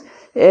Yevamis.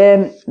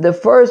 The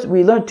first,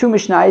 we learned 2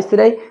 Mishnayos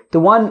today.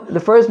 The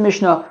first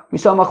Mishnah, we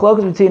saw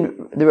machlokas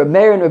between the Reb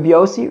Meir and Reb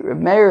Yossi. Reb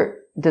Meir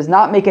does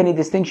not make any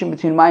distinction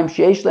between Mayim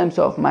She'esh Lem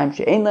Sof and Mayim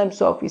She'ein Lem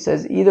Sof. He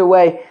says either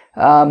way,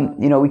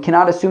 we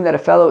cannot assume that a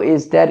fellow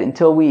is dead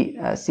until we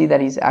see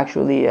that he's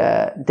actually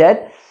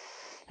dead.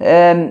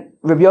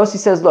 Rabbi Yossi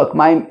says, look,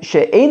 Mayim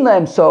She'ein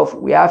Lem Sof,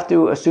 we have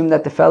to assume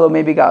that the fellow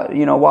maybe got,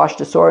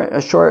 washed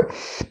ashore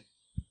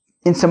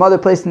in some other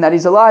place than that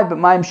he's alive, but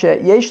Mayim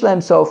She'yesh Lem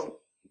Sof,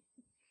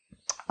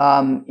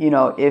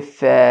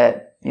 if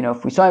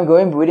we saw him go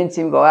in but we didn't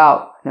see him go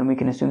out, then we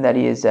can assume that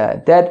he is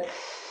dead.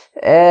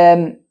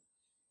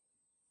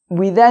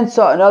 We then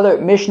saw another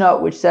Mishnah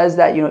which says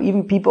that,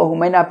 even people who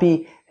might not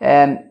be, be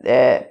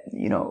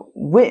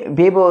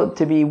able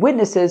to be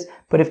witnesses,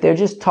 but if they're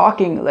just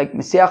talking like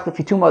Mesiach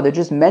Lefituma, they're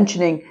just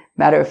mentioning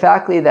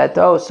matter-of-factly that,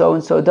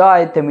 so-and-so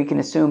died, then we can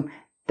assume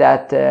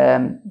that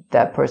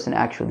that person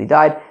actually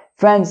died.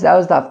 Friends, that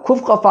was daf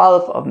Kuf Chaf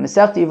Aleph of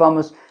Masechta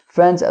Yevamos.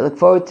 Friends, I look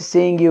forward to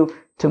seeing you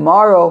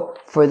tomorrow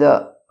for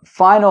the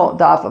final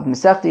daf of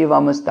Masechta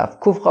Yevamos, daf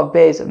Kuf Chaf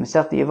Beis of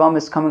Masechta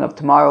Yevamos coming up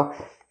tomorrow.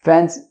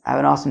 Friends, have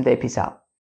an awesome day. Peace out.